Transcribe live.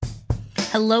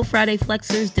Hello, Friday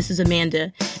Flexers. This is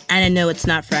Amanda, and I know it's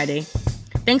not Friday.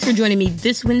 Thanks for joining me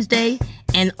this Wednesday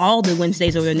and all the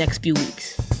Wednesdays over the next few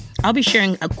weeks. I'll be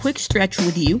sharing a quick stretch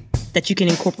with you that you can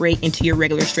incorporate into your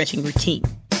regular stretching routine.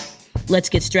 Let's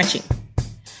get stretching.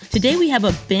 Today we have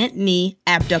a bent knee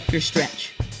abductor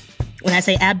stretch. When I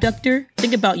say abductor,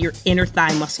 think about your inner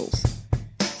thigh muscles.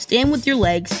 Stand with your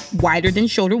legs wider than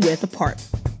shoulder width apart.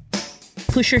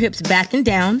 Push your hips back and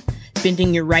down,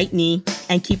 bending your right knee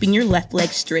and keeping your left leg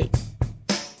straight.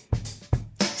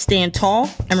 Stand tall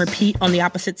and repeat on the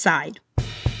opposite side.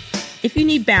 If you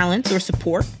need balance or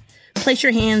support, place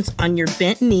your hands on your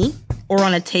bent knee or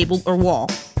on a table or wall.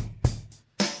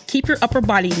 Keep your upper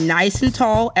body nice and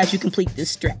tall as you complete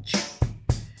this stretch.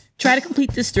 Try to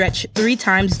complete this stretch 3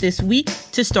 times this week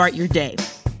to start your day.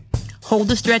 Hold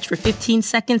the stretch for 15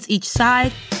 seconds each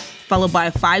side, followed by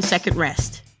a 5-second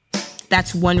rest.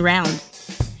 That's 1 round.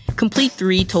 Complete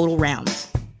 3 total rounds.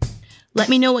 Let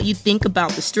me know what you think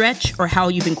about the stretch or how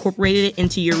you've incorporated it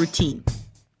into your routine.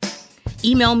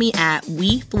 Email me at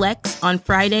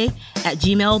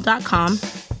weflexonfriday@gmail.com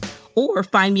or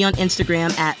find me on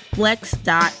Instagram at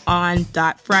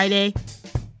flex.on.friday.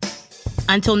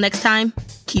 Until next time,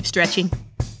 keep stretching.